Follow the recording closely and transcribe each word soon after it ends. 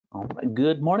All right.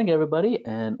 Good morning, everybody,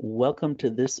 and welcome to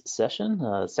this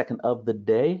session, second of the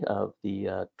day of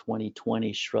the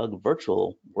 2020 SHRUG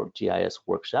Virtual GIS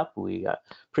Workshop. We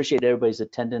appreciate everybody's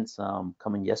attendance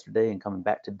coming yesterday and coming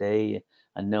back today.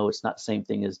 I know it's not the same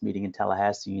thing as meeting in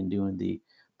Tallahassee and doing the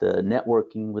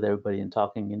networking with everybody and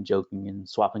talking and joking and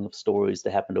swapping of stories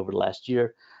that happened over the last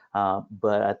year.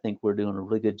 But I think we're doing a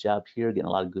really good job here, getting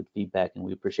a lot of good feedback, and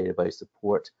we appreciate everybody's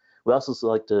support. We also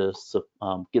like to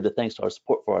give the thanks to our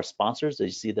support for our sponsors. As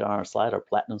you see there on our slide, our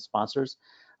platinum sponsors.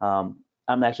 I'm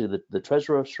actually the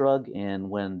treasurer of SHRUG, and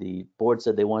when the board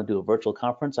said they want to do a virtual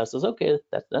conference, I says, okay,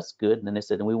 that's good. And then they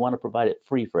said, and we want to provide it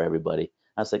free for everybody.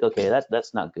 I was like, okay,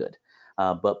 that's not good.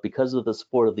 But because of the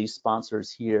support of these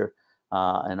sponsors here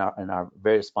and our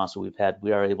various sponsors we've had,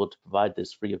 we are able to provide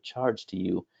this free of charge to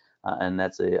you. And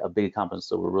that's a big accomplishment.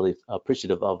 So we're really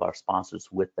appreciative of our sponsors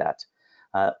with that.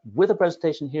 With the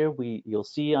presentation here, you'll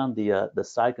see on the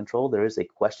side control, there is a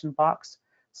question box.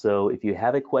 So if you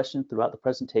have a question throughout the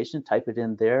presentation, type it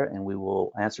in there and we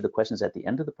will answer the questions at the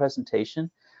end of the presentation.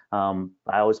 I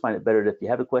always find it better that if you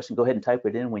have a question, go ahead and type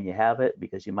it in when you have it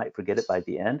because you might forget it by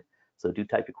the end. So do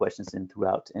type your questions in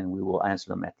throughout and we will answer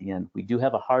them at the end. We do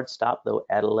have a hard stop though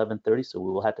at 11:30, so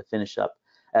we will have to finish up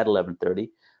at 11:30.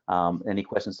 Any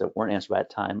questions that weren't answered by that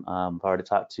time, I've already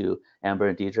talked to Amber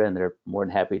and Deidra, and they're more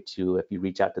than happy to, if you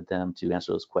reach out to them, to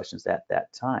answer those questions at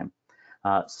that time.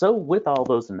 So with all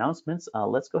those announcements,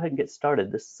 let's go ahead and get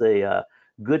started. This is a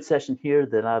good session here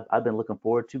that I've been looking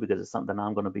forward to because it's something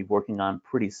I'm going to be working on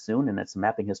pretty soon, and that's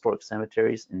mapping historic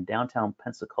cemeteries in downtown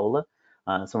Pensacola.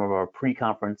 Some of our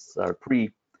pre-conference or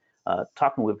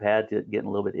talking we've had, getting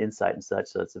a little bit of insight and such,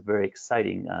 so it's a very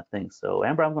exciting thing. So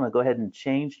Amber, I'm going to go ahead and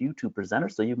change you to presenter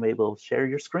so you may be able to share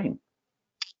your screen.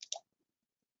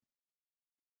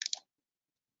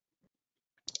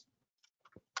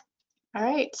 All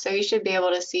right, so you should be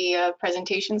able to see a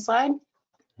presentation slide.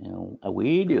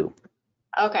 We do.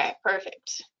 Okay,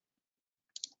 perfect.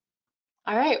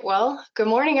 All right, well, good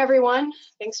morning, everyone.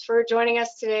 Thanks for joining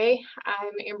us today.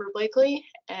 I'm Amber Bloechle,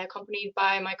 accompanied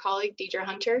by my colleague, Deidra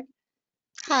Hunter.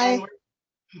 Hi. And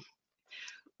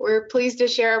we're pleased to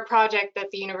share a project that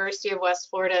the University of West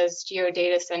Florida's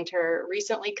Geodata Center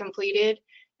recently completed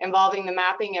involving the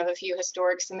mapping of a few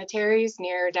historic cemeteries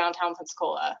near downtown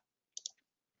Pensacola.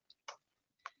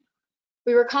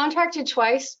 We were contracted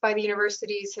twice by the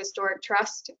university's Historic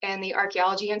Trust and the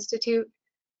Archaeology Institute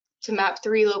to map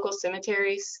 3 local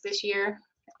cemeteries this year.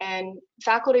 And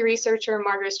faculty researcher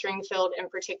Margaret Stringfield in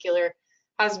particular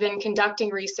has been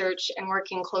conducting research and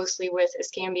working closely with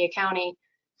Escambia County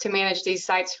to manage these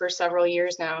sites for several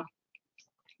years now.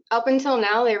 Up until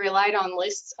now, they relied on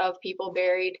lists of people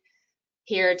buried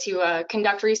here to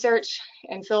conduct research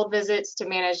and field visits to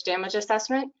manage damage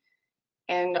assessment.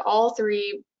 And all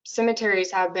 3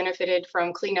 cemeteries have benefited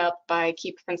from cleanup by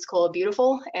Keep Pensacola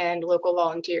Beautiful and local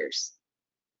volunteers.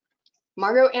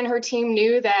 Margot and her team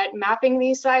knew that mapping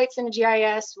these sites in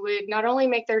GIS would not only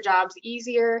make their jobs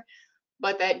easier,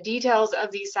 but that details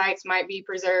of these sites might be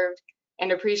preserved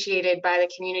and appreciated by the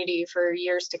community for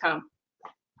years to come.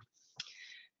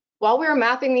 While we were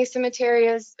mapping these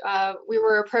cemeteries, we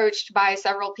were approached by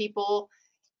several people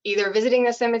either visiting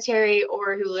the cemetery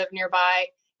or who live nearby,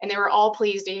 and they were all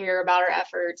pleased to hear about our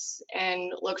efforts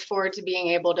and looked forward to being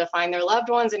able to find their loved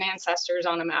ones and ancestors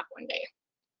on a map one day.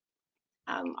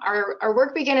 Our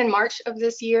work began in March of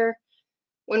this year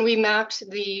when we mapped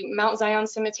the Mount Zion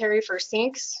Cemetery for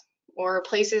sinks, or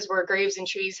places where graves and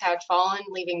trees had fallen,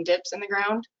 leaving dips in the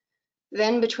ground.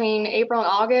 Then between April and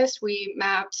August, we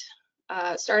mapped,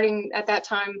 starting at that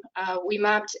time, we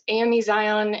mapped AME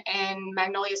Zion and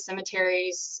Magnolia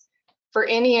cemeteries for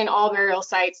any and all burial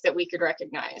sites that we could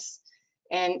recognize.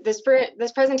 And this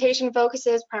presentation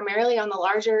focuses primarily on the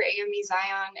larger AME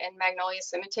Zion and Magnolia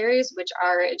cemeteries, which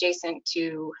are adjacent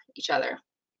to each other.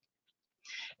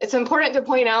 It's important to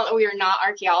point out that we are not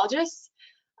archaeologists.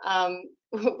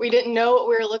 We didn't know what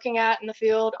we were looking at in the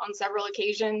field on several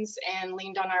occasions and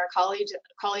leaned on our colleagues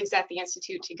at the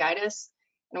Institute to guide us,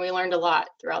 and we learned a lot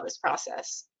throughout this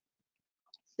process.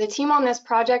 The team on this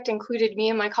project included me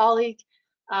and my colleagues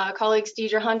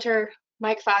Deidra Hunter,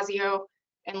 Mike Fazio,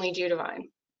 and Lee Judavine.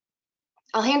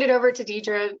 I'll hand it over to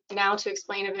Deidra now to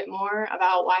explain a bit more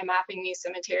about why mapping these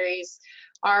cemeteries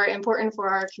are important for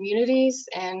our communities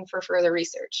and for further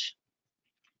research.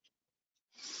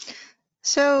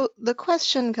 So the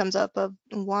question comes up of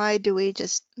why do we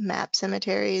just map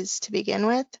cemeteries to begin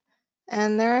with?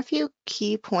 And there are a few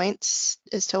key points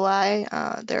as to why.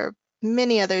 There are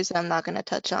many others I'm not going to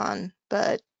touch on,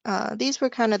 but these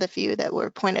were kind of the few that were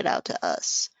pointed out to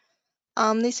us.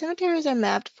 These cemeteries are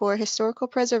mapped for historical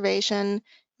preservation,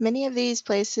 Many of these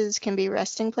places can be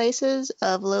resting places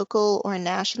of local or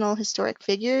national historic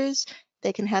figures.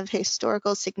 They can have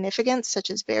historical significance, such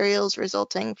as burials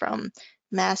resulting from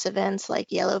mass events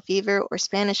like yellow fever or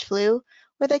Spanish flu,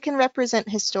 or they can represent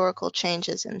historical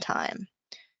changes in time.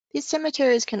 These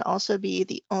cemeteries can also be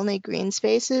the only green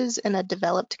spaces in a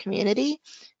developed community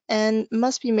and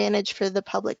must be managed for the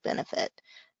public benefit.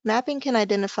 Mapping can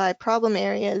identify problem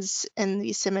areas in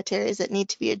these cemeteries that need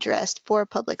to be addressed for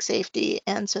public safety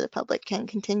and so the public can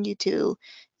continue to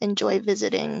enjoy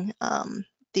visiting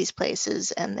these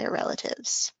places and their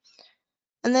relatives.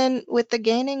 And then with the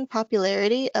gaining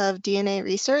popularity of DNA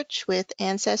research with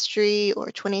Ancestry or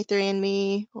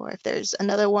 23andMe, or if there's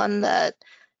another one that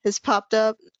has popped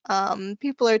up,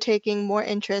 people are taking more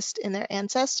interest in their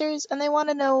ancestors and they want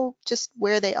to know just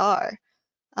where they are.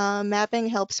 Mapping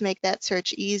helps make that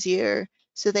search easier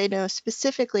so they know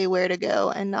specifically where to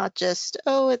go and not just,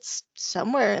 oh, it's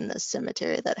somewhere in this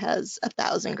cemetery that has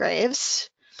 1,000 graves.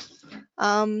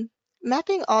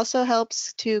 Mapping also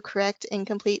helps to correct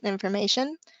incomplete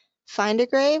information. Find a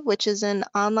Grave, which is an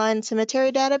online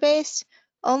cemetery database,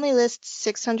 only lists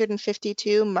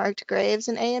 652 marked graves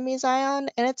in AME Zion,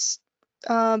 and it's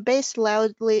based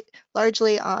largely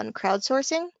on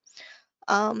crowdsourcing.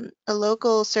 A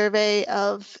local survey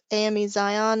of AME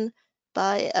Zion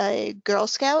by a Girl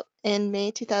Scout in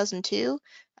May 2002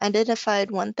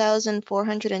 identified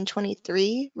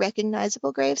 1,423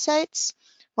 recognizable grave sites,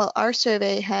 while our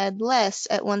survey had less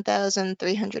at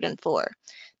 1,304.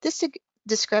 This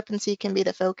discrepancy can be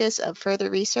the focus of further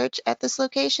research at this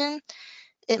location.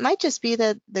 It might just be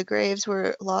that the graves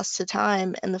were lost to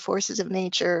time and the forces of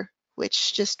nature,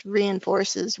 which just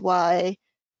reinforces why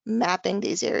mapping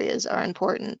these areas are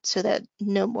important so that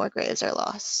no more graves are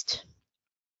lost.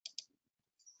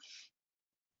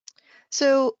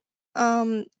 So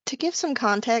to give some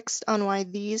context on why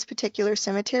these particular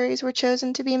cemeteries were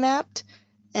chosen to be mapped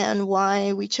and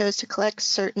why we chose to collect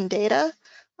certain data,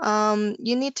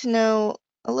 you need to know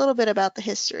a little bit about the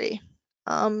history.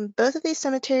 Both of these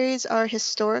cemeteries are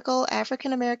historical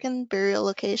African American burial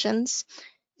locations.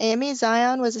 AME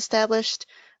Zion was established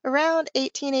around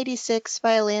 1886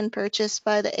 by a land purchase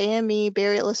by the AME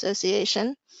Burial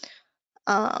Association.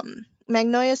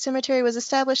 Magnolia Cemetery was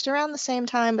established around the same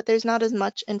time, but there's not as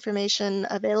much information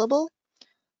available.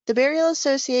 The Burial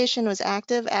Association was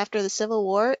active after the Civil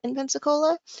War in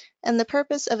Pensacola, and the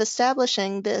purpose of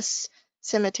establishing this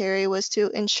cemetery was to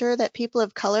ensure that people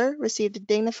of color received a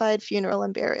dignified funeral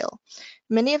and burial.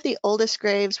 Many of the oldest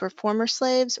graves were former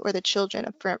slaves or the children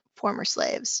of former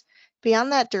slaves.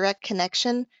 Beyond that direct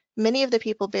connection, many of the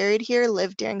people buried here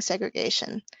lived during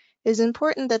segregation. It is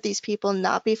important that these people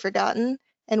not be forgotten,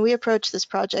 and we approach this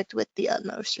project with the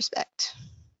utmost respect.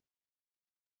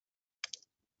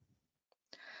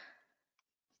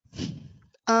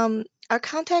 Our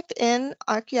contact in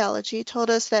archaeology told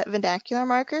us that vernacular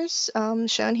markers,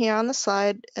 shown here on the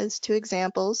slide as two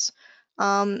examples,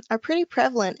 are pretty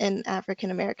prevalent in African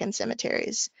American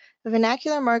cemeteries. A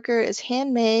vernacular marker is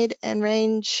handmade and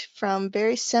range from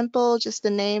very simple, just the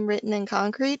name written in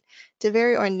concrete, to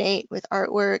very ornate with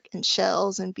artwork and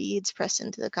shells and beads pressed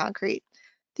into the concrete.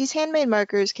 These handmade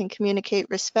markers can communicate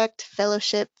respect,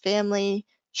 fellowship, family,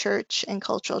 church, and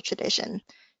cultural tradition.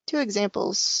 Two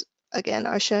examples again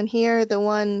are shown here. The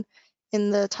one in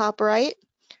the top right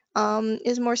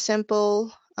is more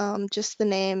simple, just the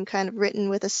name kind of written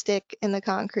with a stick in the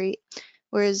concrete,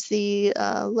 whereas the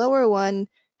lower one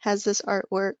has this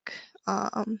artwork,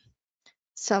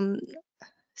 some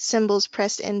symbols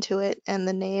pressed into it, and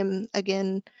the name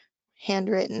again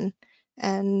handwritten.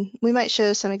 And we might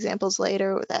show some examples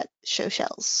later that show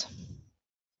shells.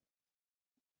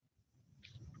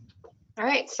 All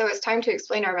right, so it's time to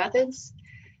explain our methods.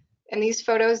 In these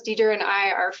photos, Deidra and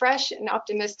I are fresh and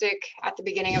optimistic at the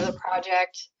beginning of the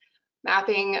project,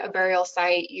 mapping a burial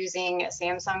site using a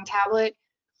Samsung tablet,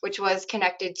 which was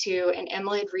connected to an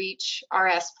MLID Reach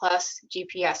RS Plus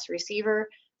GPS receiver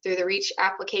through the Reach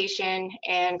application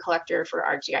and collector for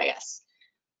ArcGIS.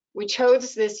 We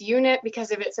chose this unit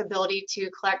because of its ability to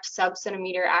collect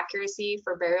sub-centimeter accuracy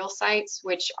for burial sites,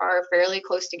 which are fairly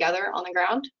close together on the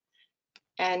ground.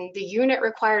 And the unit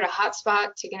required a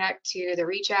hotspot to connect to the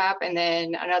Reach app and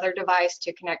then another device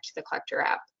to connect to the collector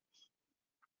app.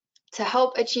 To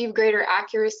help achieve greater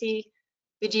accuracy,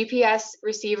 the GPS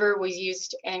receiver was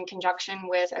used in conjunction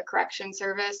with a correction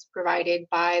service provided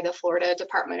by the Florida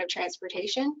Department of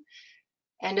Transportation.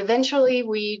 And eventually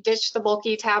we ditched the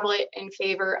bulky tablet in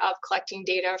favor of collecting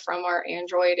data from our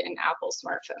Android and Apple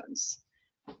smartphones.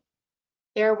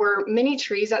 There were many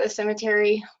trees at the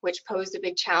cemetery, which posed a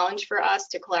big challenge for us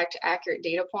to collect accurate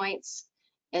data points.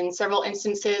 In several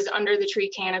instances under the tree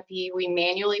canopy, we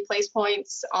manually place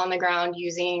points on the ground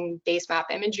using base map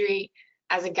imagery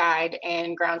as a guide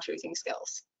and ground truthing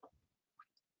skills.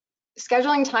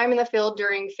 Scheduling time in the field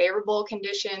during favorable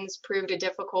conditions proved a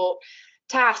difficult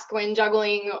task when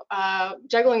juggling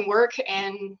work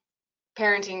and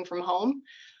parenting from home.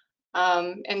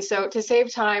 And so to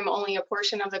save time, only a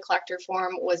portion of the collector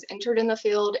form was entered in the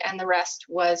field and the rest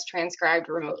was transcribed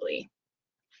remotely.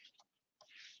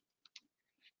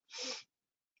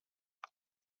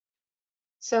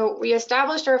 So we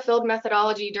established our field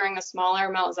methodology during the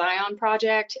smaller Mount Zion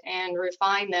project and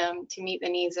refined them to meet the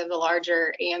needs of the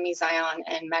larger AME Zion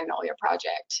and Magnolia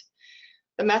project.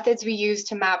 The methods we used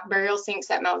to map burial sinks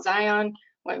at Mount Zion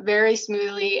went very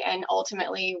smoothly, and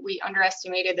ultimately we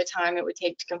underestimated the time it would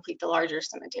take to complete the larger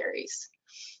cemeteries.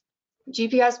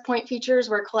 GPS point features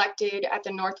were collected at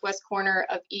the northwest corner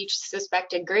of each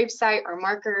suspected grave site or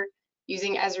marker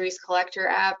using Esri's collector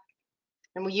app,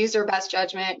 and we used our best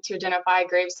judgment to identify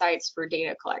grave sites for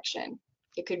data collection.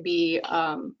 It could be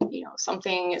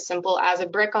something as simple as a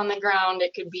brick on the ground.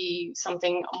 It could be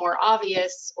something more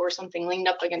obvious or something leaned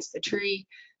up against the tree.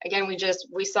 Again,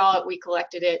 we saw it, we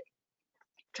collected it.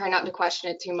 Try not to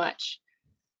question it too much.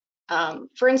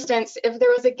 For instance, if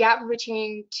there was a gap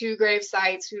between two grave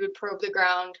sites, we would probe the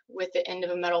ground with the end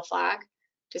of a metal flag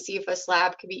to see if a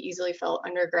slab could be easily felt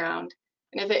underground.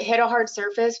 And if it hit a hard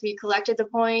surface, we collected the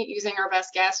point using our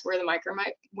best guess where the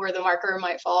marker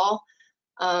might fall.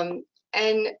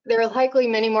 And there are likely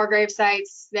many more grave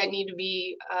sites that need to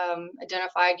be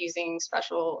identified using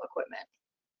special equipment.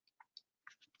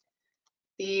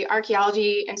 The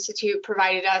Archaeology Institute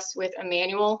provided us with a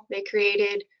manual they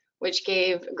created, which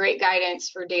gave great guidance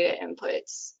for data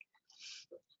inputs.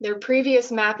 Their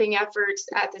previous mapping efforts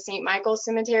at the St. Michael's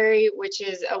Cemetery, which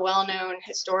is a well-known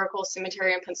historical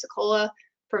cemetery in Pensacola,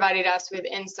 provided us with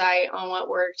insight on what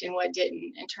worked and what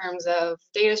didn't in terms of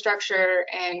data structure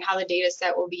and how the data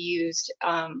set will be used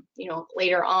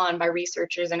later on by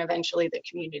researchers and eventually the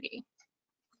community.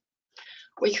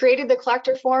 We created the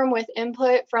collector form with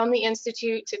input from the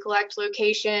Institute to collect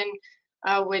location,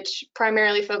 which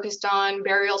primarily focused on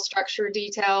burial structure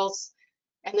details,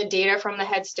 and the data from the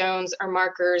headstones or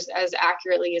markers as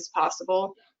accurately as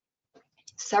possible.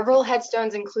 Several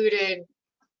headstones included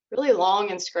really long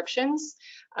inscriptions,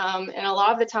 and a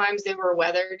lot of the times they were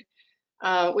weathered,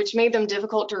 which made them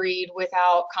difficult to read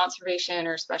without conservation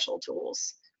or special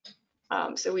tools.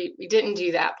 So we didn't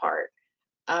do that part.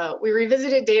 We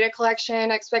revisited data collection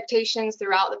expectations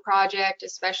throughout the project,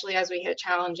 especially as we hit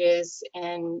challenges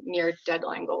and near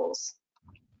deadline goals.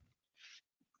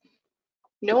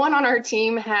 No one on our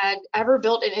team had ever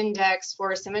built an index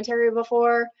for a cemetery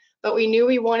before, but we knew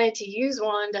we wanted to use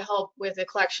one to help with the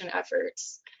collection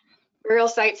efforts. Burial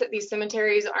sites at these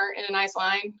cemeteries aren't in a nice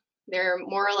line. They're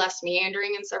more or less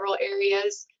meandering in several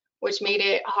areas, which made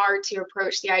it hard to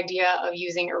approach the idea of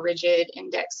using a rigid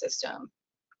index system.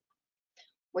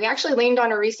 We actually leaned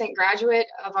on a recent graduate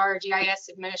of our GIS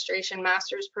Administration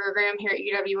Master's program here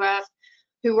at UWF,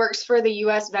 who works for the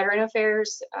U.S. Veteran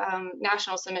Affairs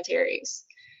National Cemeteries.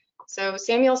 So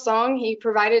Samuel Song, he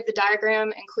provided the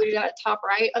diagram included at the top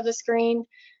right of the screen,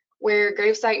 where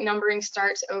gravesite numbering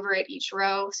starts over at each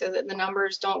row so that the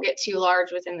numbers don't get too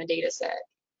large within the data set.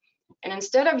 And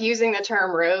instead of using the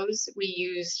term rows, we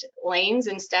used lanes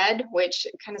instead, which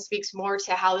kind of speaks more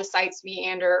to how the sites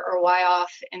meander or Y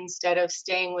off instead of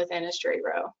staying within a straight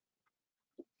row.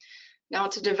 Now,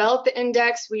 to develop the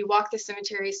index, we walked the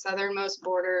cemetery's southernmost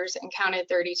borders and counted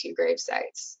 32 grave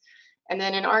sites. And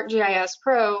then in ArcGIS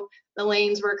Pro, the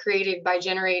lanes were created by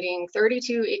generating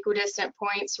 32 equidistant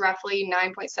points, roughly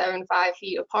 9.75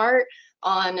 feet apart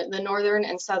on the northern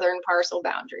and southern parcel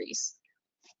boundaries.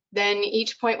 Then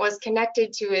each point was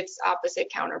connected to its opposite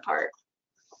counterpart.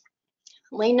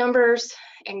 Lane numbers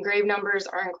and grave numbers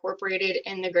are incorporated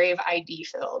in the grave ID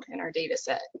field in our data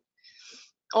set.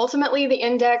 Ultimately, the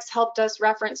index helped us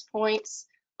reference points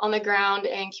on the ground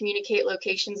and communicate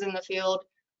locations in the field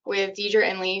with Deidra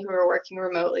and Lee, who are working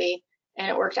remotely, and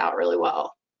it worked out really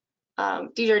well.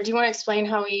 Deidra, do you want to explain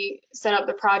how we set up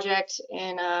the project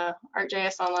in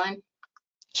ArcGIS Online?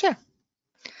 Sure.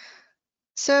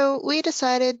 So we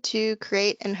decided to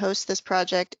create and host this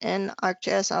project in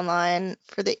ArcGIS Online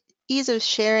for the ease of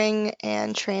sharing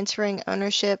and transferring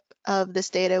ownership of this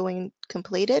data when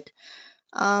completed.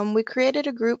 We created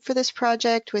a group for this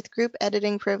project with group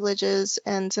editing privileges,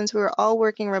 and since we were all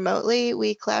working remotely,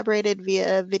 we collaborated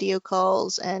via video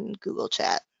calls and Google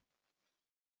Chat.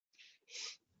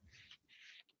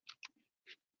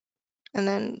 And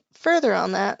then further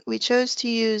on that, we chose to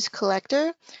use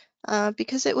Collector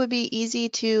Because it would be easy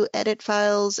to edit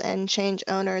files and change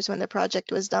owners when the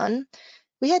project was done.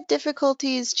 We had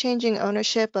difficulties changing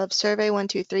ownership of Survey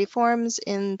 123 forms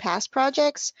in past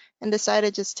projects and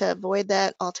decided just to avoid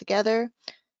that altogether.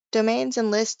 Domains and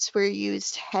lists were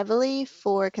used heavily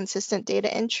for consistent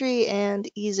data entry and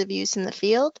ease of use in the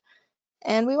field.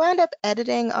 And we wound up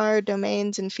editing our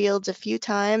domains and fields a few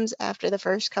times after the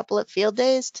first couple of field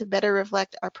days to better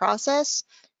reflect our process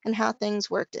and how things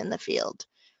worked in the field.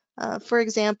 For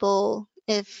example,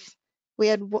 if we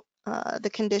had the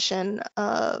condition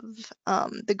of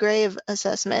the grave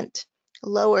assessment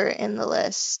lower in the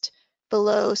list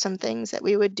below some things that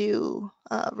we would do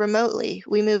remotely,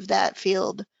 we moved that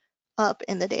field up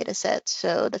in the data set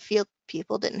so the field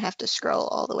people didn't have to scroll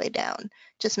all the way down,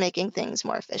 just making things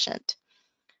more efficient.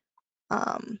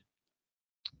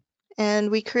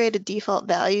 And we created default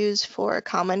values for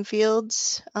common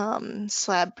fields.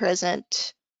 Slab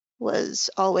present was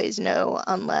always no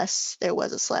unless there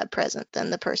was a slab present,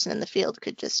 then the person in the field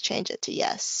could just change it to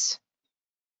yes.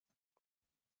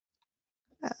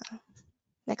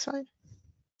 Next slide.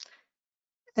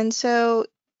 And so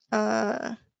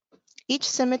each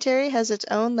cemetery has its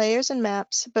own layers and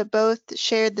maps, but both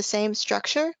shared the same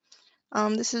structure.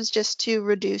 This is just to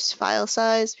reduce file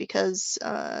size because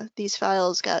these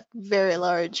files got very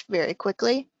large very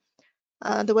quickly.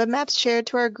 The web map's shared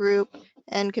to our group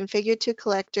and configured to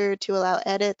collector to allow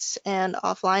edits and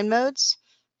offline modes.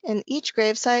 And each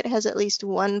gravesite has at least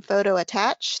one photo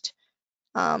attached.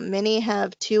 Many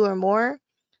have two or more.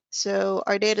 So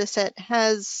our data set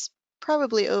has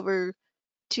probably over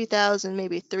 2,000,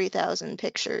 maybe 3,000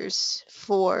 pictures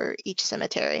for each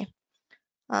cemetery.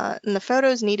 And the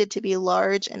photos needed to be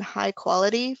large and high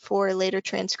quality for later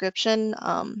transcription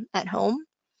at home.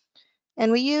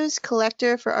 And we use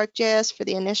collector for ArcGIS for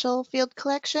the initial field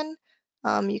collection.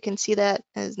 You can see that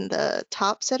in the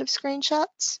top set of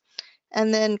screenshots.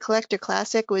 And then collector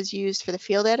classic was used for the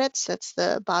field edits. That's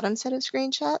the bottom set of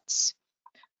screenshots.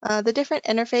 The different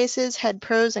interfaces had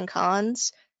pros and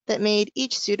cons that made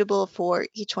each suitable for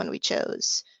each one we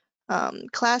chose.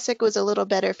 Classic was a little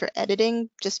better for editing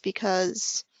just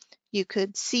because you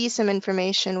could see some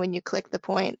information when you click the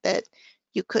point that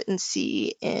you couldn't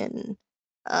see in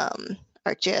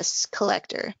ArcGIS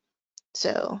collector.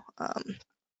 So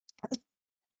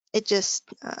it just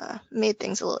made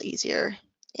things a little easier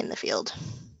in the field.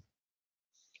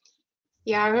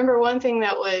 Yeah, I remember one thing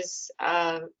that was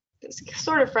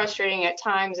sort of frustrating at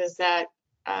times is that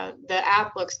the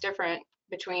app looks different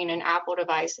between an Apple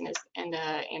device and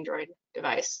an Android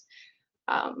device.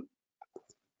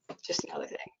 Just another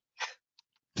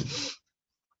thing.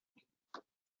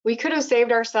 We could have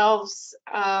saved ourselves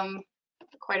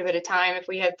quite a bit of time if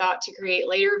we had thought to create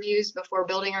layer views before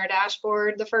building our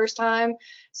dashboard the first time.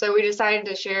 So we decided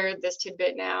to share this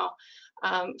tidbit now.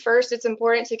 First, it's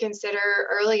important to consider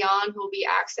early on who will be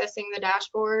accessing the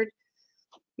dashboard.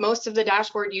 Most of the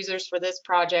dashboard users for this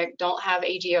project don't have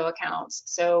AGO accounts,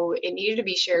 so it needed to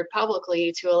be shared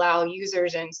publicly to allow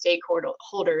users and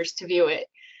stakeholders to view it.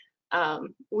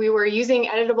 We were using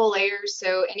editable layers,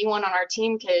 so anyone on our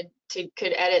team could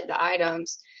edit the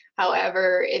items.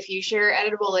 However, if you share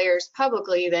editable layers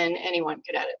publicly, then anyone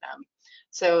could edit them.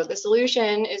 So the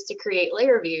solution is to create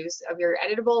layer views of your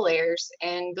editable layers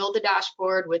and build the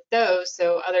dashboard with those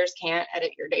so others can't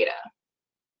edit your data.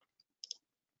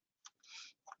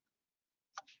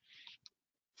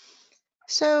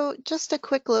 So just a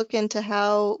quick look into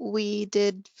how we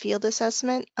did field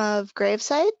assessment of grave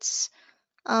sites.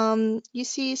 You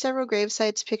see several grave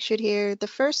sites pictured here. The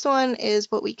first one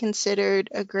is what we considered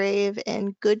a grave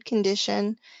in good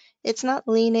condition. It's not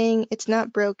leaning, it's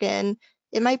not broken.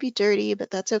 It might be dirty, but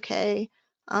that's okay.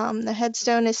 The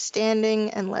headstone is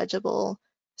standing and legible.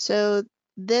 So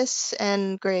this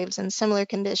and graves in similar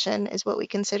condition is what we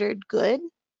considered good.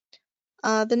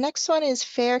 The next one is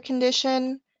fair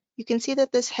condition. You can see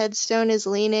that this headstone is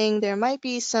leaning. There might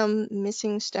be some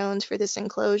missing stones for this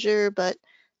enclosure, but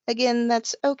again,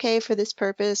 that's okay for this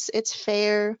purpose. It's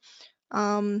fair.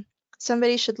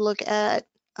 Somebody should look at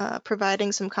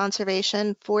providing some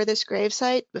conservation for this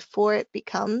gravesite before it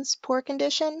becomes poor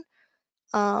condition.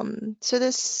 So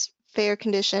this fair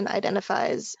condition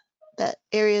identifies that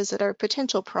areas that are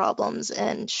potential problems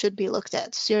and should be looked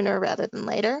at sooner rather than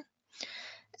later.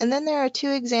 And then there are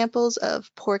two examples of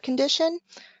poor condition.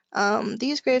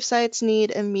 These grave sites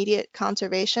need immediate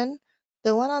conservation.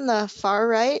 The one on the far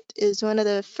right is one of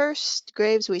the first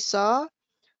graves we saw.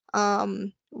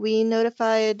 We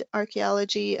notified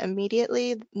archaeology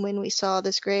immediately when we saw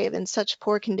this grave in such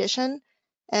poor condition,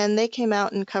 and they came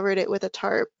out and covered it with a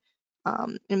tarp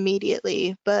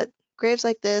immediately. But graves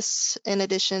like this, in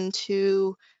addition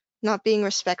to not being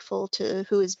respectful to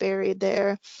who is buried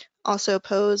there, also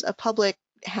pose a public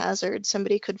hazard.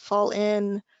 Somebody could fall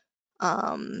in,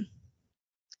 an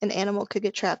animal could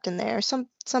get trapped in there,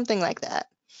 something like that.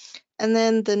 And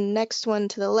then the next one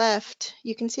to the left,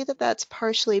 you can see that that's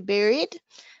partially buried.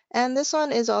 And this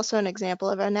one is also an example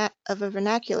of a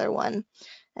vernacular one.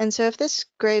 And so if this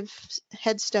grave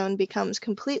headstone becomes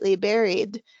completely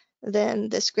buried, then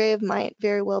this grave might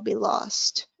very well be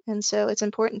lost. And so it's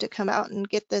important to come out and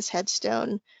get this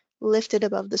headstone lifted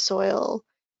above the soil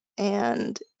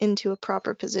and into a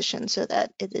proper position so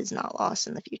that it is not lost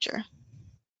in the future.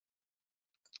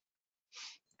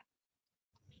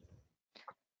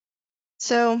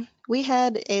 So we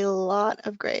had a lot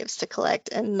of graves to collect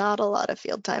and not a lot of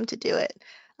field time to do it.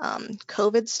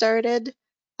 COVID started.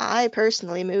 I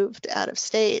personally moved out of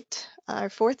state. Our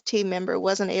fourth team member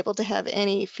wasn't able to have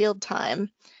any field time.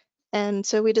 And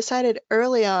so we decided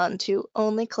early on to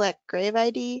only collect grave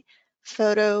ID,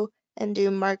 photo, and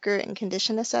do marker and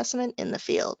condition assessment in the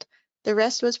field. The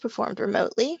rest was performed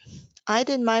remotely. I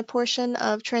did my portion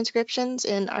of transcriptions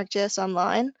in ArcGIS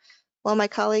Online, while my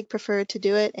colleague preferred to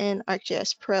do it in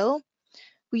ArcGIS Pro.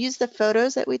 We used the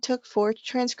photos that we took for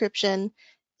transcription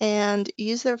and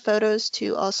use the photos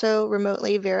to also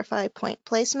remotely verify point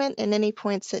placement and any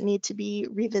points that need to be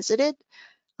revisited,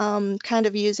 kind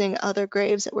of using other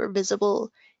graves that were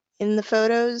visible in the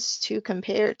photos to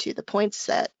compare to the points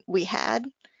that we had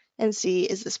and see,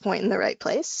 is this point in the right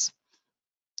place?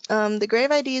 The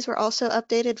grave IDs were also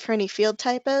updated for any field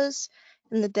typos,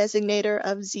 and the designator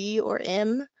of Z or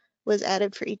M was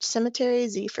added for each cemetery,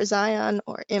 Z for Zion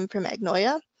or M for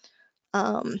Magnolia.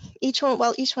 While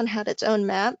each one had its own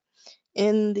map,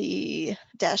 in the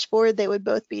dashboard, they would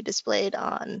both be displayed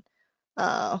on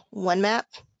one map.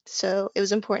 So it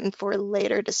was important for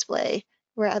later display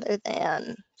rather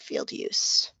than field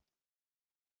use.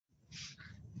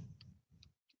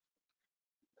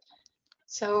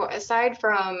 So aside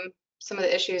from some of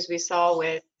the issues we saw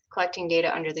with collecting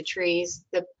data under the trees,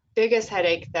 the biggest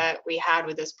headache that we had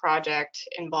with this project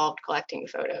involved collecting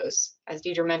photos. As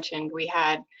Deidra mentioned, we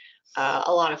had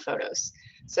a lot of photos.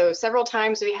 So several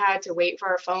times we had to wait for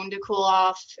our phone to cool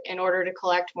off in order to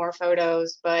collect more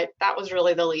photos, but that was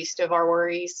really the least of our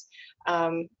worries.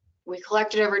 We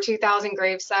collected over 2,000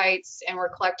 grave sites, and we're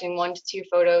collecting 1 to 2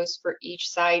 photos for each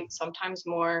site, sometimes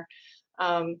more.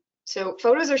 So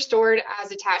photos are stored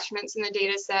as attachments in the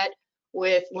data set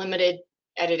with limited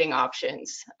editing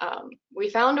options. We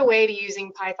found a way to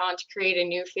using Python to create a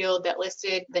new field that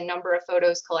listed the number of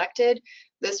photos collected.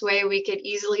 This way we could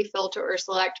easily filter or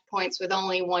select points with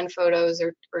only 1 photos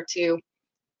or 2,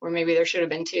 or maybe there should have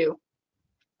been 2.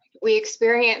 We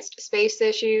experienced space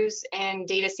issues and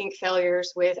data sync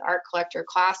failures with Art Collector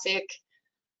Classic.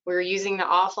 We were using the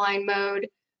offline mode,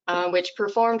 which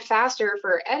performed faster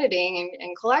for editing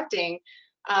and collecting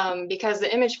because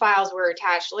the image files were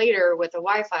attached later with a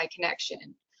Wi-Fi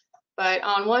connection. But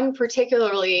on one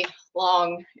particularly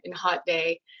long and hot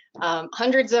day,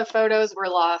 hundreds of photos were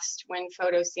lost when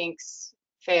photo syncs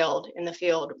failed in the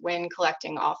field when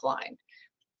collecting offline.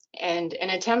 And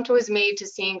an attempt was made to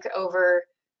sync over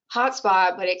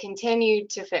hotspot, but it continued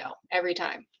to fail every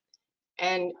time.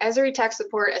 And Esri Tech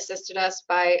Support assisted us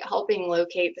by helping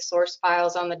locate the source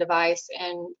files on the device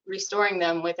and restoring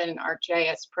them within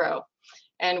ArcGIS Pro.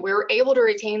 And we were able to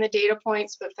retain the data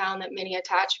points, but found that many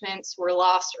attachments were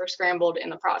lost or scrambled in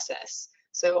the process.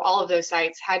 So all of those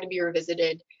sites had to be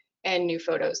revisited and new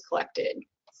photos collected.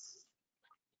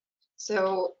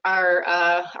 So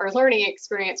our learning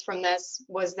experience from this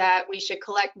was that we should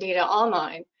collect data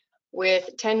online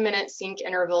with 10-minute sync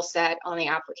interval set on the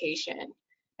application.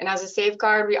 And as a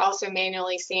safeguard, we also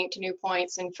manually synced new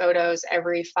points and photos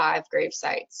every 5 grave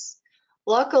sites.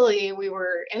 Luckily, we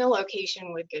were in a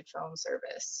location with good phone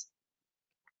service.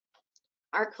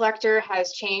 Our collector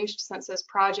has changed since this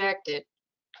project. It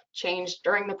changed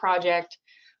during the project.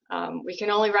 We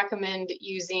can only recommend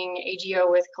using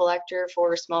AGO with collector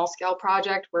for a small scale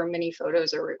project where many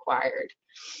photos are required.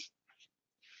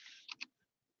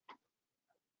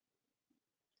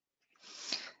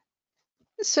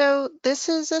 So this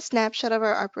is a snapshot of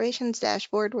our operations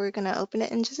dashboard. We're going to open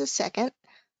it in just a second.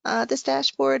 This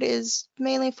dashboard is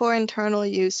mainly for internal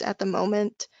use at the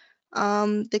moment.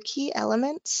 The key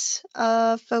elements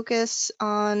focus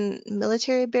on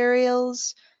military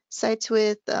burials, sites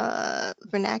with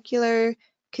vernacular,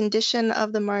 condition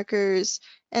of the markers,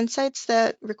 and sites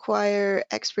that require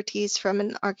expertise from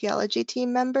an archaeology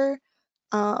team member.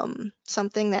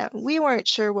 Something that we weren't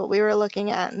sure what we were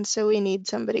looking at, and so we need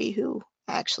somebody who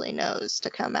actually knows to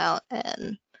come out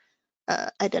and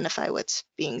identify what's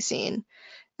being seen.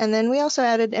 And then we also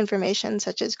added information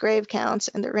such as grave counts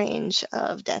and the range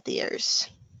of death years.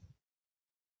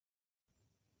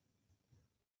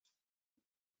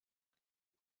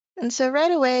 And so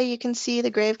right away, you can see the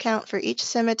grave count for each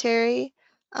cemetery.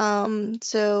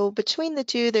 So between the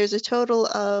two, there's a total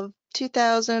of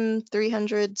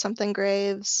 2,300 something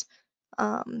graves.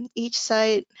 Each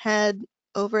site had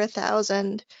over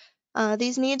 1,000.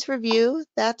 These needs review,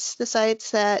 that's the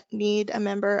sites that need a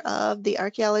member of the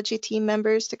archaeology team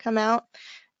members to come out.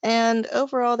 And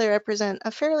overall, they represent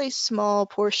a fairly small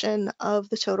portion of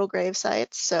the total grave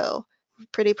sites, so I'm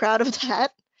pretty proud of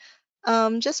that.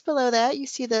 Just below that, you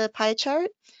see the pie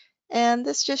chart, and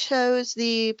this just shows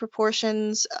the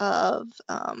proportions of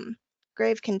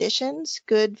grave conditions,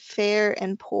 good, fair,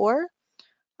 and poor.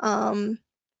 In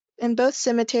both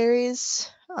cemeteries,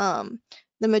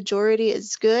 the majority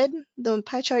is good. The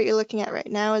pie chart you're looking at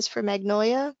right now is for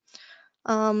Magnolia.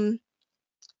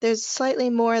 There's slightly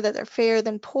more that are fair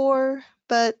than poor,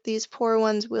 but these poor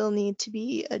ones will need to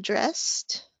be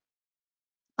addressed.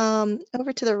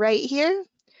 Over to the right here,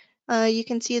 you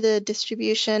can see the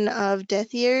distribution of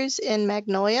death years in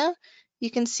Magnolia.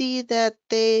 You can see that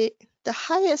the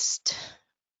highest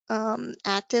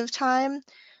active time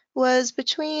was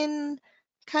between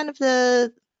kind of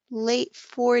the late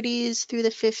 40s through the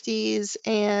 50s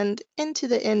and into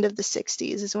the end of the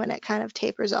 60s is when it kind of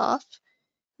tapers off.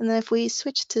 And then if we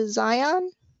switch to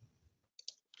Zion,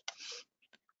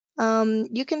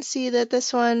 you can see that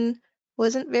this one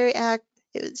wasn't very active.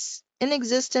 It was in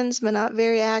existence, but not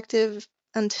very active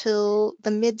until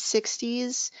the mid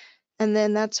 60s. And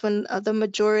then that's when the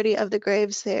majority of the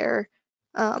graves there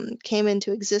came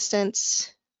into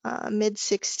existence, mid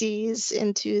 60s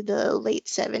into the late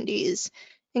 70s,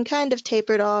 and kind of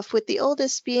tapered off, with the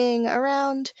oldest being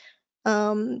around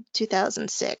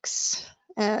 2006.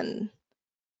 And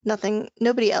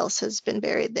nobody else has been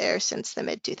buried there since the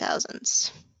mid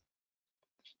 2000s.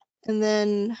 And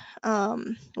then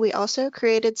we also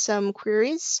created some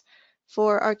queries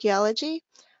for archaeology,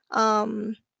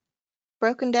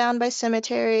 broken down by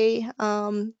cemetery,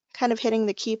 kind of hitting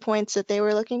the key points that they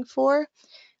were looking for.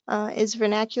 Is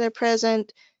vernacular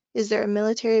present? Is there a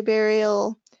military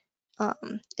burial?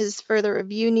 Is further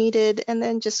review needed? And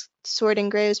then just sorting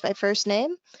graves by first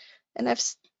name. And I've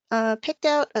picked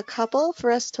out a couple for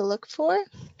us to look for.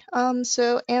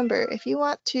 So Amber, if you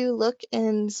want to look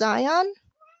in Zion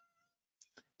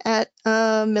at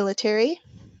military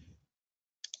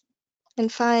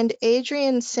and find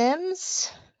Adrian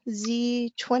Sims,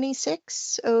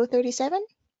 Z26037.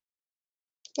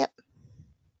 Yep.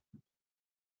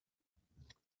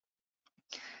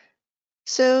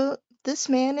 So this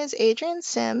man is Adrian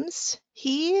Sims.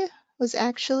 He was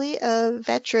actually a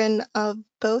veteran of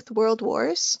both World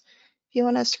Wars. If you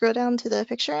want to scroll down to the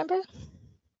picture, Amber.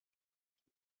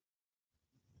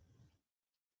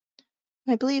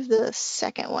 I believe the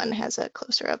second one has a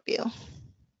closer up view.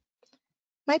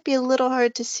 Might be a little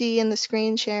hard to see in the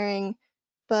screen sharing,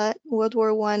 but World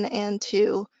War I and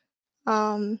II,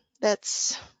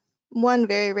 that's one,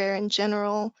 very rare in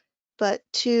general, but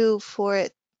two, for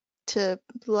it to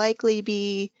likely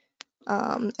be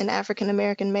an African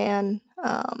American man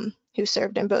who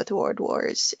served in both world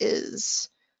wars is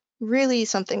really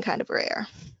something kind of rare.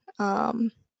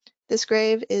 This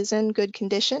grave is in good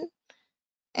condition,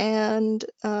 and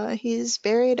he's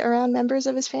buried around members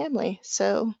of his family,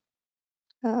 so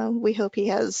we hope he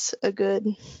has a good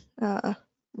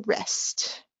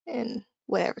rest in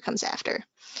whatever comes after.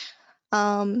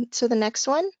 So the next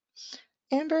one,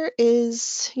 Amber,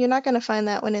 you're not going to find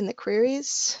that one in the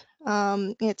queries.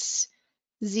 It's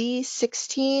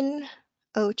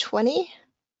Z16020.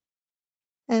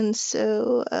 And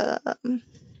so,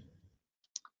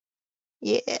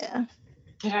 yeah.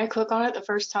 Did I click on it the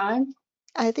first time?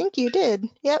 I think you did.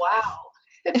 Yep. Wow.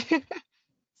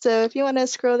 So if you want to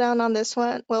scroll down on this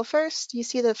one, well, first, you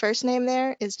see the first name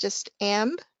there is just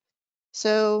Amb.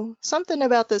 So something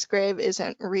about this grave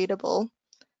isn't readable.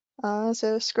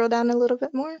 So scroll down a little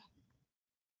bit more.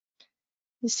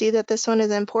 You see that this one is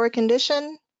in poor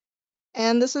condition,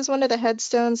 and this is one of the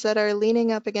headstones that are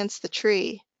leaning up against the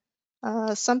tree.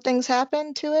 Something's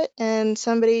happened to it, and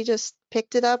somebody just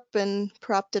picked it up and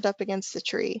propped it up against the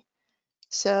tree.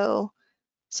 So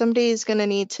somebody's going to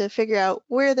need to figure out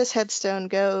where this headstone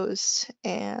goes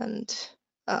and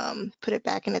put it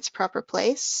back in its proper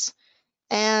place.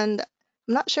 And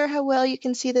I'm not sure how well you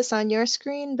can see this on your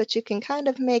screen, but you can kind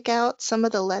of make out some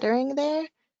of the lettering there.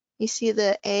 You see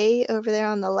the A over there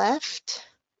on the left,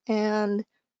 and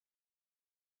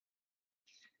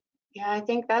Yeah, I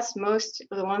think that's most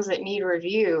of the ones that need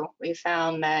review. We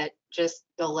found that just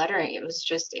the lettering, it was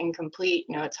just incomplete.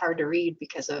 You know, it's hard to read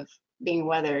because of being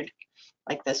weathered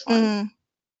like this one.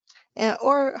 Mm.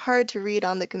 Or hard to read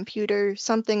on the computer,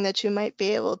 something that you might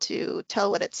be able to tell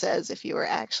what it says if you were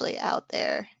actually out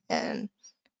there. And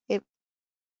it,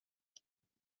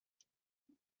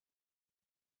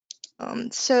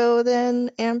 so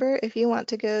then, Amber, if you want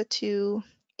to go to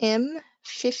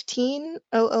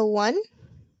M15001.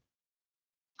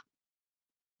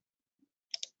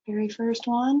 Very first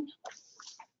one.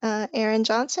 Aaron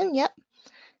Johnson, yep.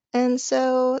 And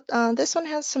so this one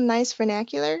has some nice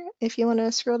vernacular. If you want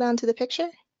to scroll down to the picture.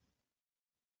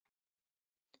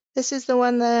 This is the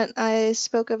one that I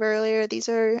spoke of earlier. These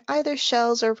are either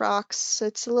shells or rocks, so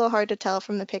it's a little hard to tell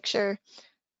from the picture.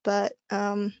 But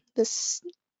this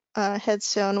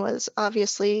headstone was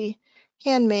obviously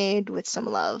handmade with some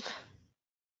love.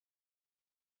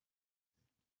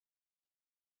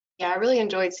 Yeah, I really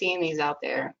enjoyed seeing these out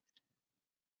there.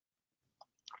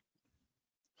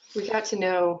 We got to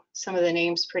know some of the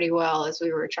names pretty well as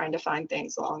we were trying to find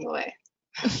things along the way.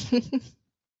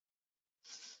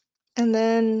 And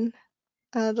then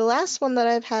the last one that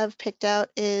I have picked out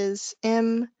is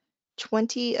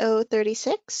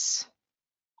M20036.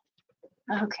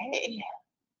 Okay,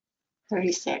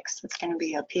 36. That's going to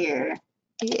be up here.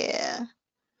 Yeah.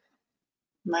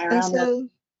 Am I And around the so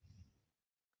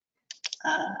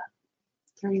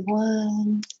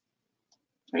 31,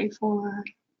 34,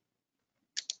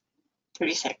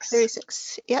 36?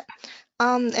 36, yep.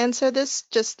 And so this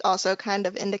just also kind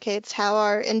of indicates how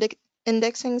our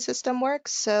indexing system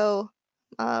works. So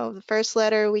the first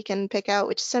letter, we can pick out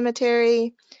which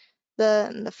cemetery.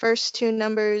 The first two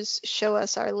numbers show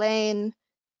us our lane,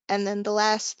 and then the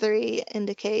last three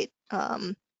indicate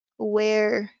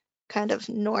where kind of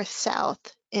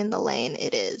north-south in the lane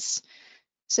it is.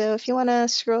 So if you want to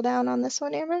scroll down on this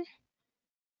one, Amber.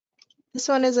 This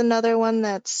one is another one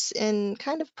that's in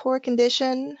kind of poor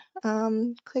condition.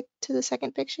 Click to the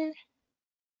second picture.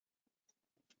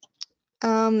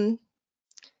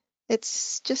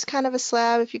 It's just kind of a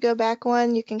slab. If you go back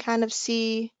one, you can kind of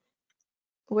see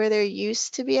where there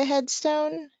used to be a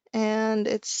headstone, and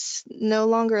it's no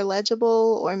longer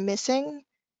legible or missing.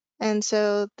 And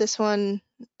so this one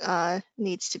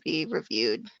needs to be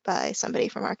reviewed by somebody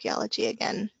from archaeology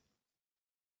again.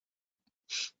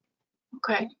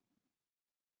 Okay.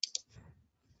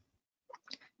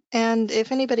 And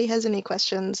if anybody has any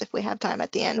questions, if we have time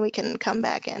at the end, we can come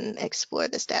back and explore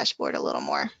this dashboard a little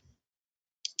more.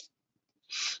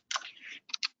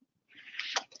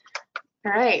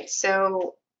 All right,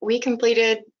 so we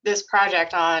completed this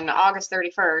project on August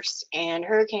 31st, and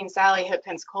Hurricane Sally hit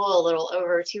Pensacola a little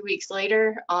over 2 weeks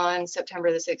later on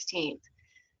September the 16th.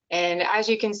 And as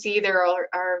you can see, there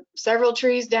are several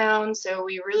trees down, so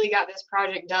we really got this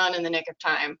project done in the nick of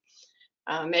time.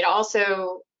 It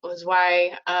also was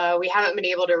why we haven't been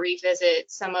able to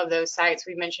revisit some of those sites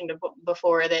we mentioned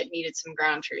before that needed some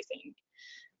ground truthing.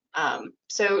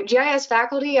 So GIS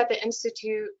faculty at the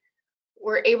Institute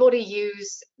were able to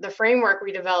use the framework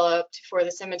we developed for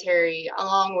the cemetery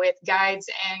along with guides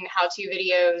and how-to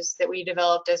videos that we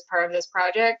developed as part of this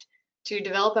project to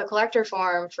develop a collector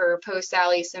form for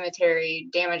post-Sally cemetery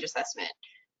damage assessment,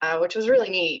 which was really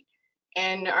neat.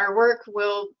 And our work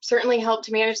will certainly help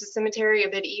to manage the cemetery a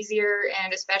bit easier,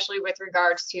 and especially with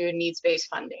regards to needs-based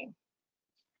funding.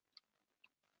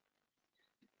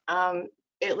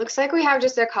 It looks like we have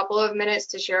just a couple of minutes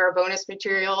to share our bonus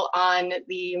material on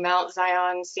the Mount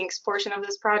Zion sinks portion of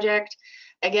this project.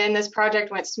 Again, this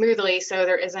project went smoothly, so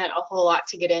there isn't a whole lot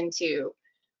to get into.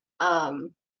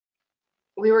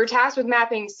 We were tasked with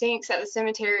mapping sinks at the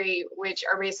cemetery, which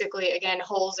are basically, again,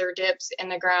 holes or dips in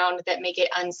the ground that make it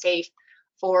unsafe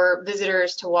for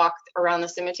visitors to walk around the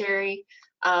cemetery.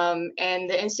 And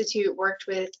the Institute worked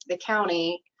with the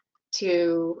county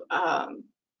to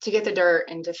get the dirt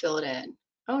and to fill it in.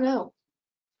 Oh no.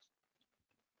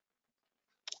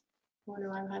 I wonder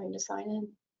why I'm having to sign in.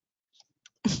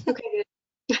 Okay,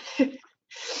 good.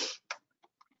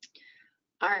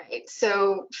 All right,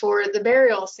 so for the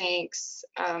burial sinks,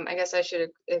 I guess I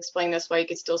should explain this while you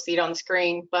could still see it on the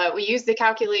screen, but we use the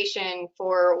calculation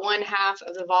for 1/2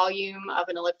 of the volume of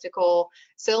an elliptical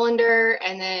cylinder,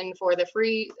 and then for the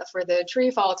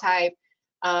tree fall type,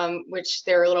 which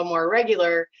they're a little more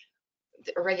regular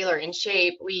in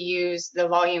shape, we use the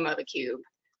volume of a cube.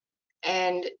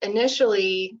 And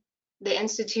initially, the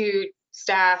Institute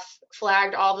staff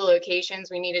flagged all the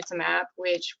locations we needed to map,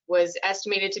 which was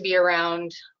estimated to be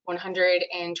around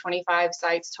 125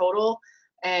 sites total.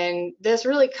 And this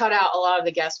really cut out a lot of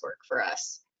the guesswork for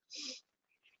us.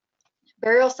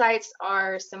 Burial sites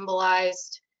are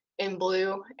symbolized in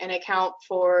blue and account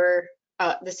for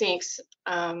the sinks.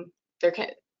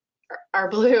 Are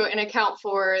blue and account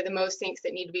for the most sinks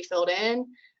that need to be filled in.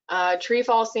 Tree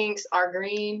fall sinks are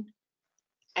green,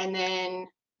 and then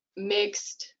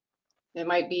mixed, it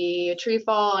might be a tree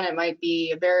fall and it might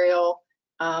be a burial.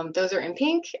 Those are in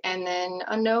pink, and then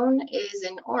unknown is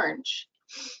in orange.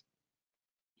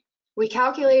 We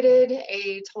calculated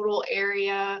a total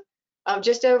area of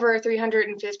just over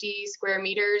 350 square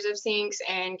meters of sinks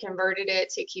and converted it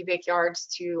to cubic yards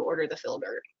to order the fill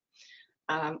dirt.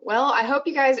 Well, I hope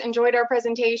you guys enjoyed our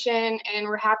presentation, and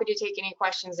we're happy to take any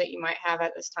questions that you might have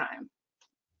at this time.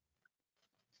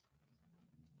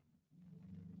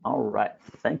 All right,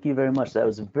 thank you very much. That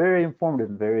was very informative,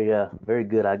 very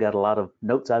good. I got a lot of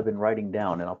notes I've been writing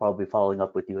down, and I'll probably be following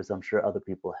up with you, as I'm sure other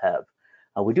people have.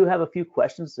 We do have a few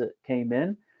questions that came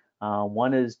in.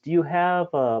 One is, do you have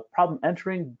a problem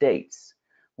entering dates?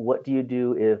 What do you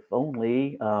do if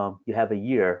only you have a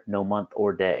year, no month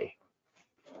or day?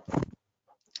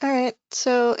 All right,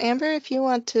 so Amber, if you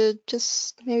want to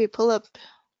just maybe pull up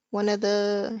one of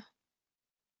the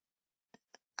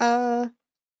Well,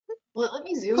 let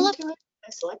me pull zoom up to it. I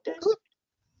selected. pull up,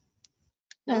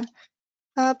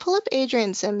 No. pull up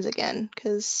Adrian Sims again,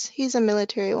 because he's a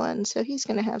military one, so he's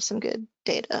gonna have some good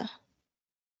data.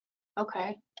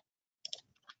 Okay.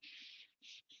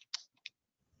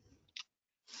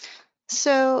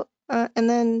 So and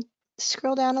then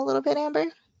scroll down a little bit, Amber.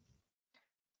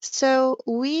 So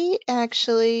we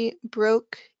actually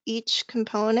broke each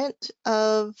component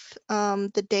of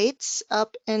the dates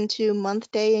up into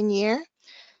month, day, and year.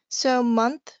 So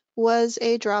month was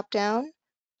a drop down.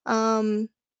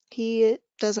 He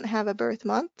doesn't have a birth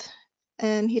month,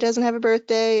 and he doesn't have a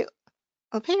birthday.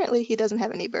 Apparently, he doesn't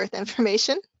have any birth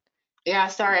information. Yeah,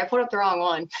 sorry, I put up the wrong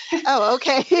one. Oh,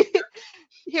 okay.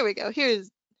 Here we go.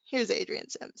 Here's Adrian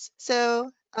Sims.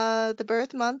 So the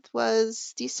birth month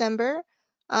was December.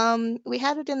 We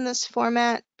had it in this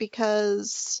format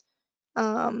because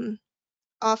often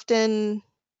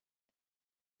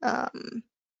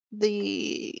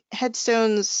the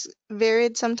headstones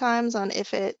varied sometimes on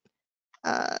if it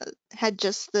had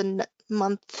just the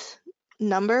month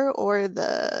number or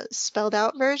the spelled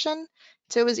out version.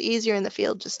 So it was easier in the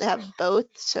field just to have both.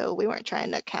 So we weren't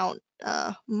trying to count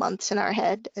months in our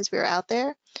head as we were out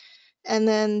there. And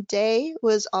then day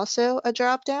was also a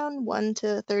drop down, 1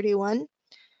 to 31.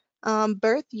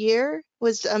 Birth year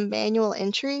was a manual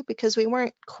entry because we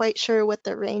weren't quite sure what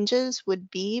the ranges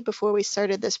would be before we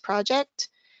started this project.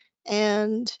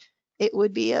 And it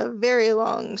would be a very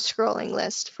long scrolling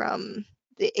list from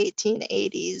the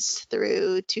 1880s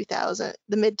through 2000,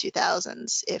 the mid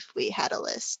 2000s, if we had a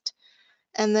list.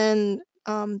 And then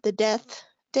the death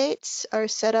dates are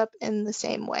set up in the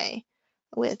same way,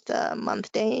 with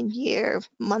month, day, and year,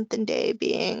 month and day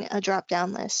being a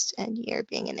drop-down list and year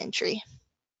being an entry.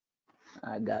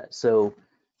 I got it. So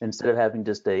instead of having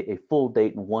just a full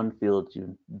date in one field,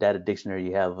 you data dictionary,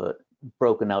 you have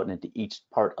broken out into each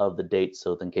part of the date,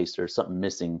 so in case there's something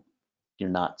missing, you're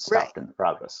not stopped in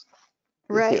progress.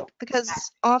 Good Right, deal.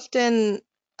 because often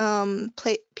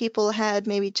people had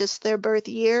maybe just their birth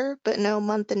year, but no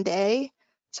month and day.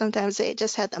 Sometimes they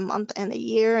just had the month and the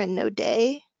year and no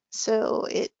day. So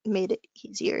it made it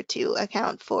easier to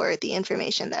account for the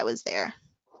information that was there.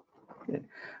 Good.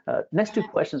 Next two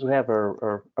questions we have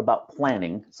are about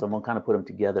planning, so I'm gonna kind of put them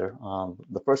together.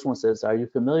 The first one says, are you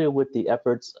familiar with the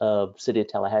efforts of City of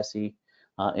Tallahassee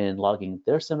in logging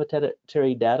their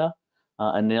cemetery data?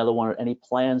 And the other one, are any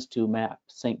plans to map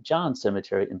St. John's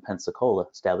Cemetery in Pensacola,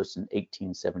 established in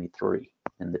 1873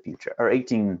 in the future, or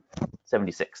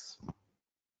 1876?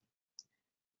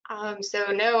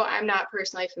 So no, I'm not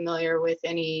personally familiar with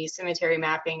any cemetery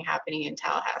mapping happening in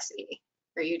Tallahassee.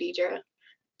 Are you, Deidra?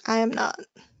 I am not.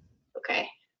 Okay.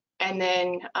 And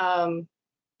then,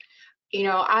 you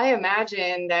know, I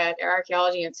imagine that the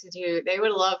Archaeology Institute, they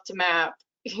would love to map,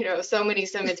 you know, so many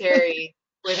cemeteries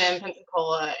within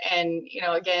Pensacola. And, you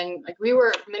know, again, like we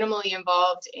were minimally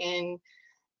involved in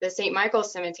the St.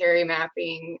 Michael's Cemetery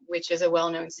mapping, which is a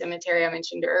well-known cemetery I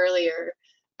mentioned earlier.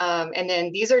 And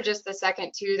then these are just the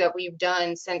second two that we've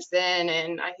done since then.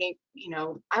 And I think, you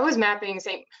know, I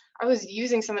was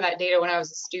using some of that data when I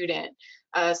was a student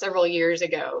several years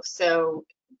ago. So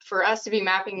for us to be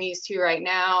mapping these two right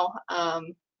now,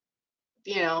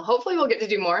 you know, hopefully we'll get to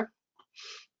do more.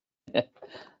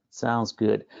 Sounds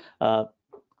good.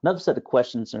 Another set of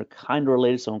questions are kind of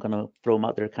related, so I'm going to throw them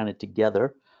out there kind of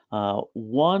together.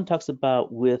 One talks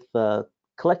about with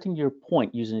collecting your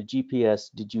point using a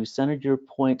GPS, did you center your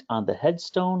point on the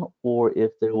headstone or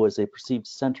if there was a perceived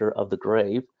center of the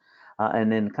grave?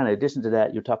 And then kind of addition to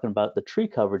that, you're talking about the tree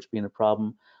coverage being a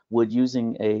problem. Would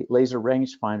using a laser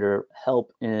rangefinder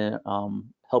help in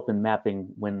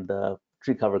mapping when the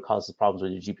tree cover causes problems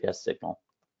with your GPS signal?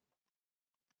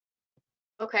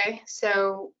 Okay,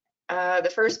 so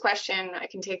the first question, I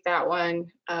can take that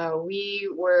one. We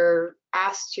were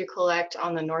asked to collect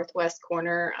on the northwest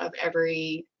corner of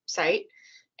every site,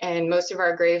 and most of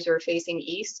our graves were facing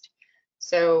east.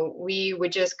 So we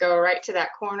would just go right to that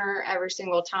corner every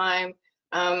single time.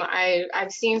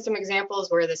 I've seen some examples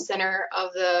where the center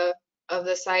of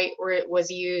the site where it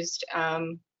was used,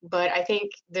 but I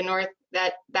think the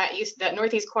that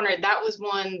northeast corner, that was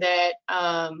one that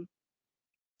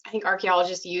I think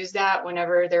archaeologists use that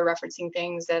whenever they're referencing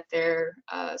things that they're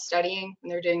studying when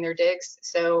they're doing their digs.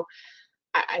 So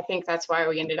I think that's why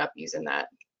we ended up using that.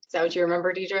 Is that what you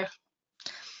remember, Deidra?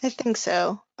 I think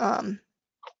so.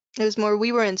 It was more,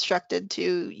 we were instructed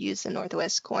to use the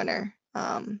northwest corner.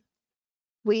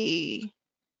 We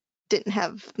didn't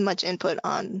have much input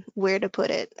on where to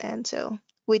put it, and so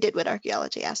we did what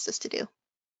archaeology asked us to do.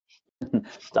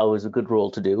 It's always a good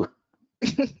rule to do.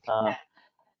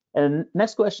 And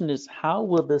next question is, how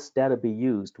will this data be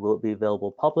used? Will it be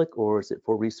available public, or is it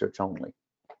for research only?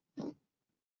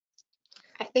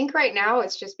 I think right now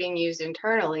it's just being used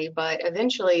internally, but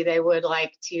eventually they would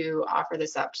like to offer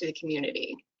this up to the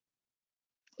community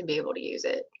to be able to use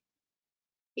it.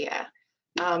 Yeah.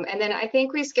 And then I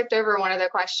think we skipped over one of the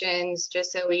questions,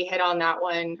 just so we hit on that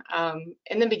one.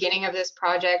 In the beginning of this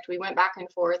project, we went back and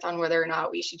forth on whether or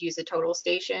not we should use a total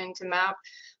station to map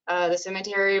the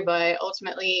cemetery, but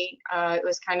ultimately it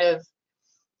was kind of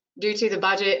due to the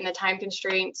budget and the time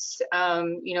constraints.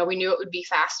 You know, we knew it would be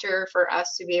faster for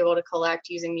us to be able to collect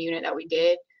using the unit that we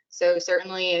did. So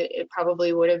certainly it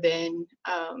probably would have been,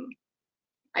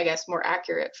 I guess, more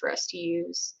accurate for us to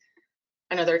use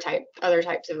other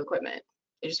types of equipment.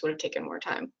 It just would have taken more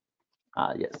time.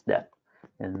 Yes, that.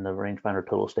 And the rangefinder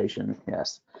total station,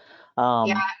 yes.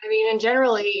 Yeah, I mean, and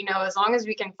generally, you know, as long as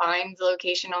we can find the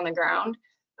location on the ground,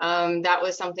 that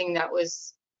was something that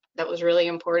was really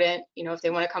important. You know, if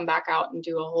they want to come back out and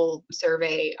do a whole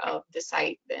survey of the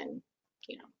site, then,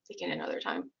 you know, they can another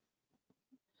time.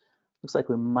 Looks like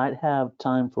we might have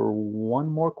time for one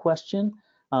more question.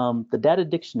 The data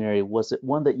dictionary, was it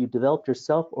one that you developed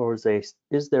yourself, or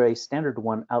is there a standard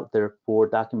one out there for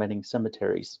documenting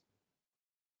cemeteries?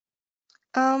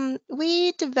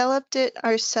 We developed it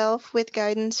ourselves with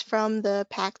guidance from the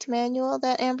PACT manual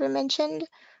that Amber mentioned.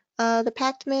 The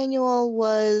PACT manual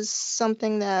was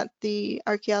something that the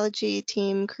archaeology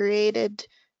team created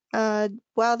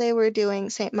while they were doing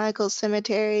St. Michael's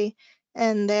Cemetery,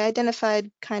 and they identified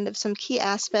kind of some key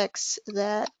aspects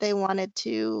that they wanted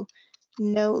to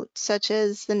note, such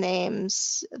as the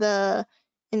names, the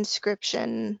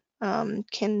inscription,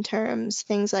 kin terms,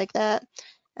 things like that.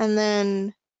 And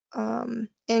then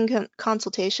in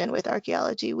consultation with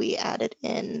archaeology, we added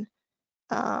in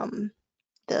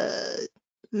the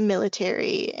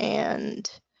military and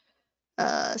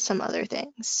some other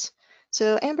things.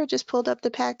 So Amber just pulled up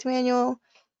the PACT manual.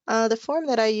 The form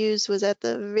that I used was at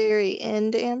the very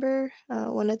end, Amber,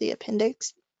 one of the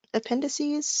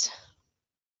appendices.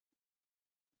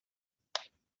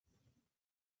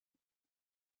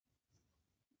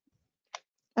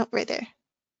 Oh, right there.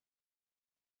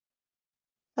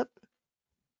 Oh,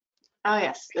 Oh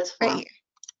yes, this right form. here.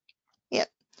 Yep.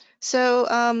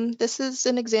 So this is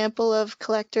an example of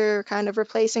collector kind of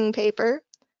replacing paper.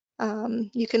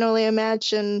 You can only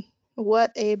imagine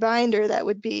what a binder that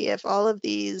would be if all of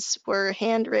these were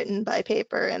handwritten by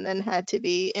paper and then had to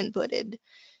be inputted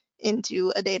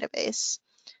into a database.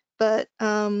 But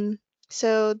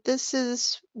so this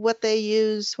is what they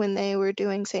used when they were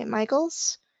doing St.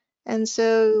 Michael's. And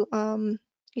so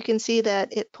you can see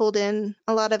that it pulled in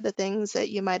a lot of the things that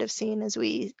you might have seen as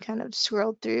we kind of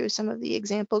scrolled through some of the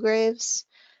example graves.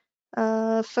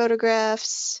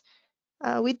 Photographs.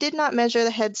 We did not measure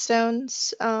the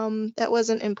headstones. That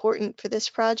wasn't important for this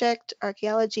project.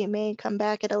 Archaeology may come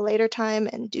back at a later time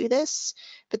and do this,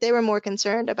 but they were more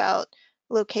concerned about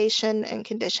location and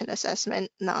condition assessment,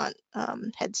 not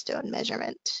headstone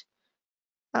measurement.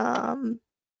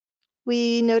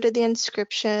 We noted the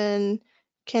inscription,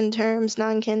 kin terms,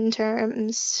 non-kin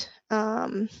terms.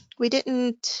 We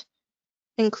didn't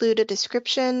include a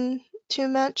description too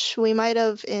much. We might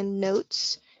have in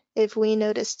notes if we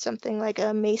noticed something like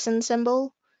a mason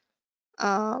symbol.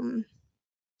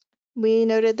 We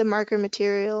noted the marker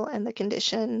material and the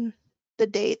condition, the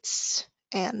dates,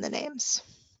 and the names.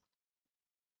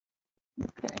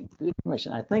 Okay, good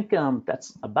information. I think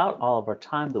that's about all of our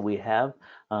time that we have.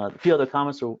 A few other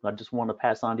comments I just want to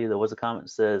pass on to you. There was a comment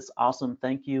that says, awesome,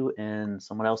 thank you. And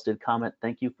someone else did comment,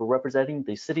 thank you for representing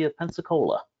the city of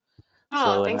Pensacola. Oh,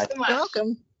 So, and thanks I so much. You're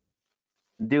welcome.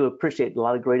 do appreciate a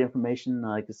lot of great information.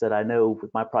 Like I said, I know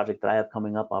with my project that I have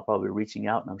coming up, I'll probably be reaching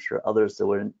out, and I'm sure others that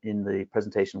were in the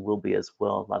presentation will be as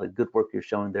well. A lot of good work you're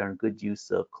showing there and good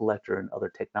use of collector and other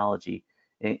technology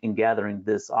in gathering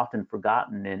this often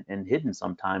forgotten and hidden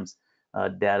sometimes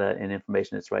data and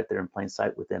information that's right there in plain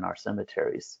sight within our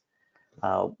cemeteries.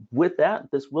 With that,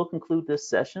 this will conclude this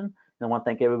session. And I want to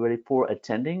thank everybody for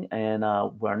attending, and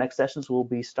our next sessions will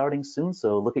be starting soon.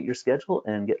 So look at your schedule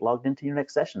and get logged into your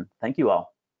next session. Thank you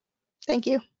all. Thank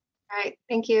you. All right,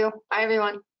 thank you. Bye,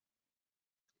 everyone.